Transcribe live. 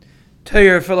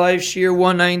Torah for Life, Shir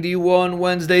 191,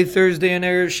 Wednesday, Thursday, and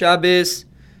Erev Shabbos,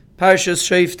 Parshas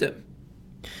Shoftim.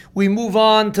 We move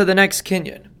on to the next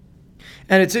kinyan.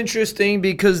 And it's interesting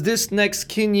because this next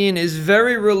kinyan is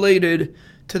very related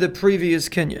to the previous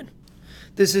kinyan.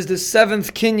 This is the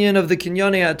seventh kinyan of the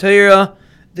Kinyane HaTorah,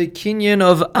 the kinyan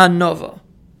of Anova.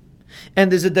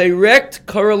 And there's a direct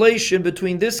correlation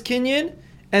between this kinyan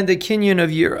and the kinyan of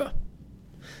Yira.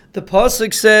 The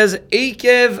pasuk says,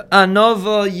 Eikev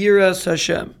Anova Yiras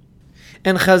Hashem.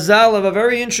 And Chazal have a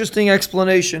very interesting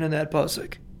explanation in that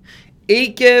pasuk.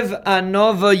 Eikev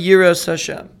Anova Yiras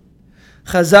Hashem.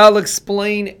 Chazal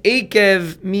explain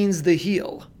Eikev means the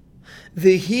heel.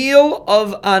 The heel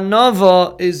of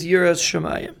Anova is Yiras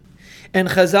Shemayim. And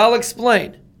Chazal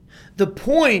explain the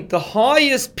point, the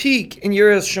highest peak in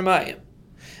Yiras Shemayim.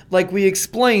 Like we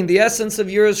explained, the essence of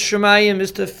Yiras Shemayim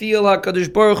is to feel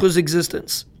HaKadosh Baruch Hu's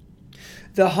existence.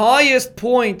 The highest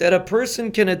point that a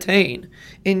person can attain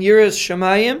in Yiras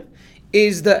Shemayim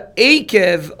is the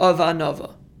Eikev of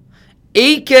Anova.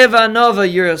 Eikev Anova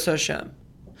Yiras Hashem.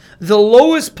 The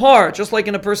lowest part, just like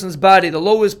in a person's body, the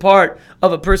lowest part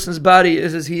of a person's body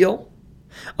is his heel.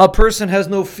 A person has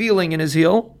no feeling in his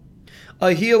heel.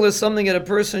 A heel is something that a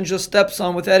person just steps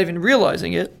on without even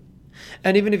realizing it.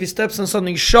 And even if he steps on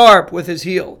something sharp with his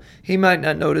heel, he might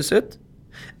not notice it.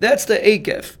 That's the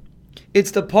Eikev.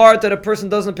 It's the part that a person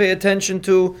doesn't pay attention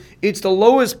to. It's the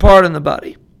lowest part in the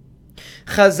body.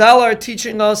 Chazal are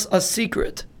teaching us a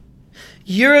secret.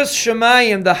 Yiras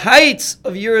Shemayim, the heights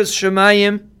of Yiras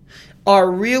Shemayim, are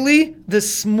really the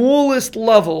smallest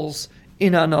levels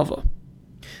in Anova.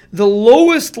 The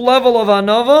lowest level of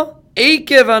Anova,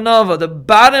 Eikev Anova, the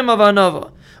bottom of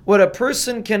Anova, what a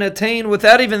person can attain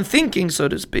without even thinking, so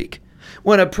to speak.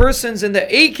 When a person's in the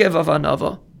Eikev of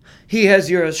Anova, he has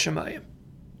Yiras Shemayim.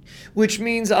 Which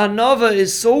means Anova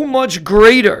is so much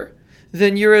greater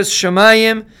than Yiras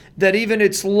Shemayim that even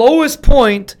its lowest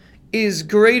point is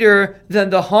greater than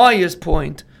the highest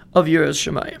point of Yiras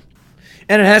Shemayim.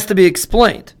 And it has to be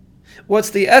explained.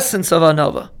 What's the essence of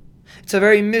Anova? It's a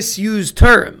very misused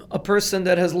term. A person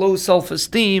that has low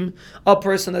self-esteem, a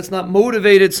person that's not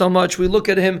motivated so much, we look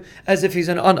at him as if he's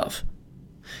an Anav.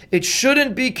 It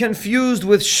shouldn't be confused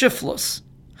with shiflus.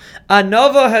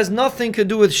 Anova has nothing to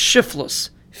do with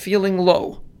shiflus, feeling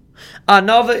low.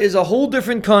 Anova is a whole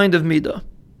different kind of midah.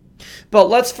 But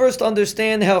let's first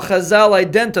understand how Chazal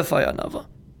identify Anova.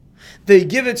 They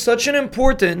give it such an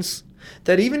importance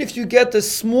that even if you get the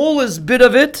smallest bit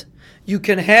of it, you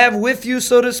can have with you,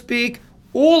 so to speak,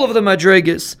 all of the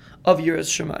madregas of Yiras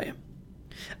Shemayim.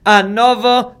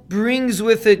 Anova brings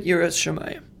with it Yiras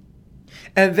Shemayim.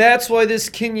 And that's why this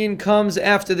kinyan comes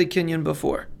after the kinyan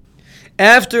before.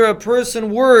 After a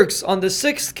person works on the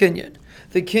sixth kinyan,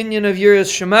 the kinyan of Yiras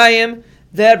Shemayim,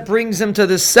 that brings him to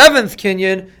the seventh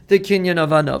kinyan, the kinyan of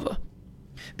Anova.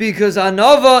 Because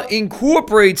Anova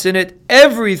incorporates in it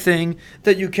everything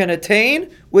that you can attain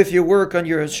with your work on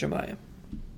Yiras Shemayim.